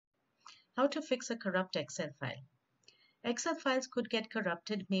How to fix a corrupt Excel file. Excel files could get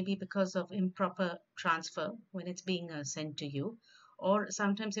corrupted maybe because of improper transfer when it's being sent to you, or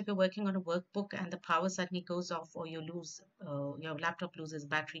sometimes if you're working on a workbook and the power suddenly goes off, or you lose your laptop loses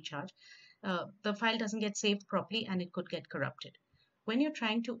battery charge, the file doesn't get saved properly and it could get corrupted. When you're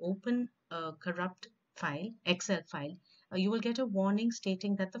trying to open a corrupt file, Excel file, you will get a warning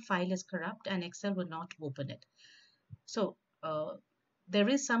stating that the file is corrupt and Excel will not open it. So there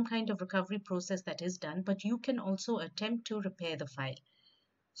is some kind of recovery process that is done, but you can also attempt to repair the file.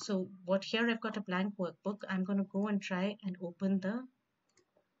 So what here I've got a blank workbook. I'm going to go and try and open the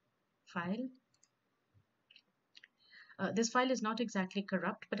file. This file is not exactly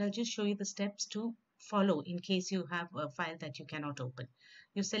corrupt, but I'll just show you the steps to follow in case you have a file that you cannot open.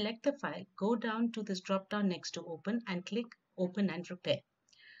 You select the file, go down to this drop down next to open and click open and repair.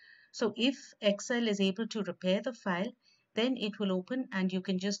 So if Excel is able to repair the file, then it will open and you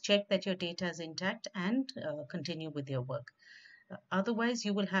can just check that your data is intact and continue with your work. Otherwise,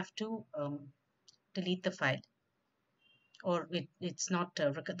 you will have to delete the file, or it's not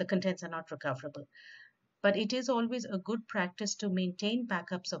the contents are not recoverable. But it is always a good practice to maintain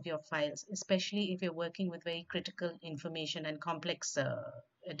backups of your files, especially if you're working with very critical information and complex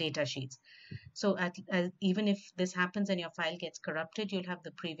data sheets. So even if this happens and your file gets corrupted, you'll have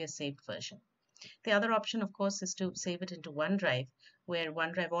the previous saved version. The other option, of course, is to save it into OneDrive, where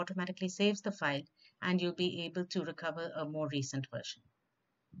OneDrive automatically saves the file and you'll be able to recover a more recent version.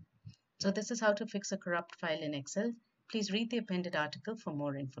 So this is how to fix a corrupt file in Excel. Please read the appended article for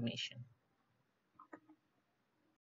more information.